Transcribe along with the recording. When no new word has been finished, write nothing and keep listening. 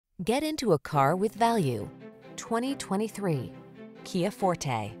Get into a car with value. 2023 Kia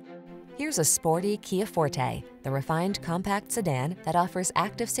Forte. Here's a sporty Kia Forte, the refined compact sedan that offers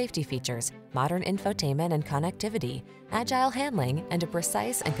active safety features, modern infotainment and connectivity, agile handling, and a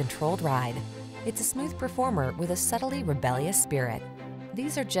precise and controlled ride. It's a smooth performer with a subtly rebellious spirit.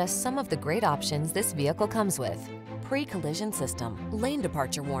 These are just some of the great options this vehicle comes with: pre-collision system, lane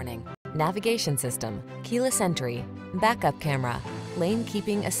departure warning, navigation system, keyless entry, backup camera, lane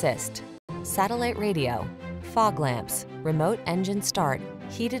keeping assist, satellite radio, fog lamps, remote engine start,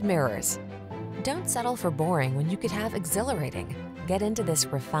 heated mirrors. Don't settle for boring when you could have exhilarating. Get into this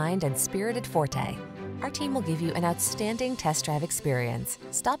refined and spirited Forte. Our team will give you an outstanding test drive experience.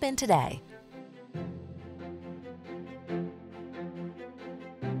 Stop in today.